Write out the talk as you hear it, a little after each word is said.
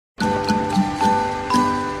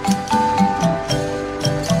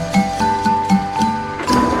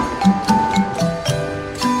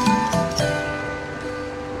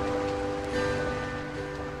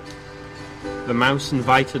mouse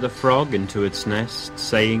invited a frog into its nest,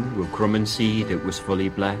 saying with crumb and seed it was fully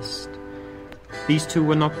blessed. These two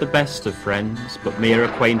were not the best of friends, but mere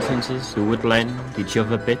acquaintances who would lend each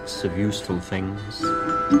other bits of useful things.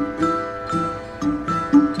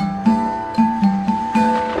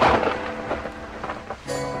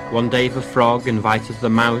 One day the frog invited the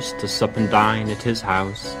mouse to sup and dine at his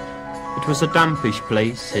house. It was a dampish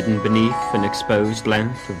place hidden beneath an exposed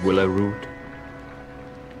length of willow root.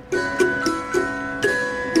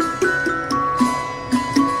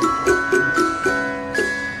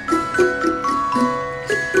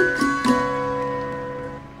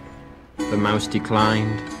 The mouse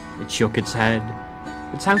declined. It shook its head.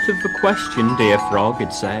 "It's out of the question, dear frog,"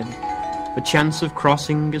 it said. "The chance of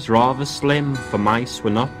crossing is rather slim, for mice were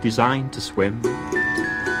not designed to swim."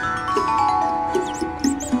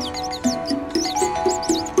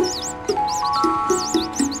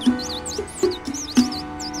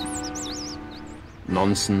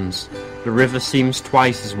 Nonsense. The river seems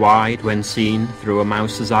twice as wide when seen through a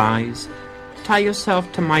mouse's eyes. Tie yourself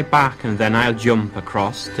to my back and then I'll jump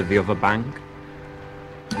across to the other bank.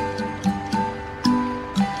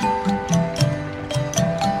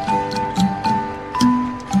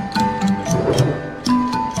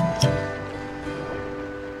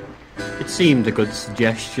 It seemed a good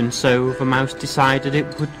suggestion, so the mouse decided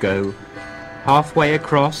it would go. Halfway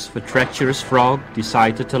across, the treacherous frog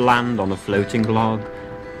decided to land on a floating log,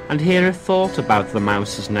 and here it thought about the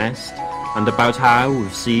mouse's nest, and about how,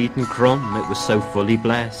 with seed and crumb, it was so fully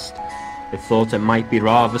blessed. It thought it might be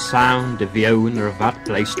rather sound if the owner of that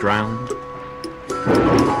place drowned.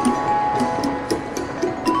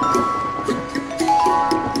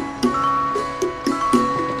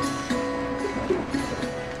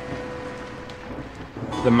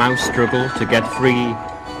 The mouse struggled to get free.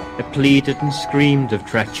 It pleaded and screamed of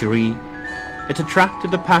treachery. It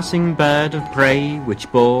attracted a passing bird of prey, which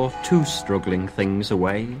bore two struggling things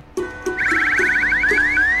away.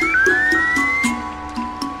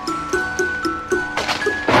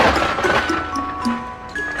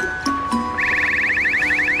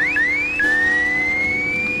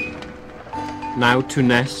 Now two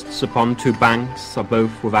nests upon two banks are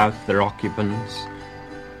both without their occupants,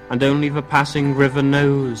 and only the passing river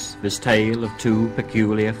knows this tale of two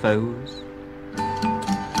peculiar foes.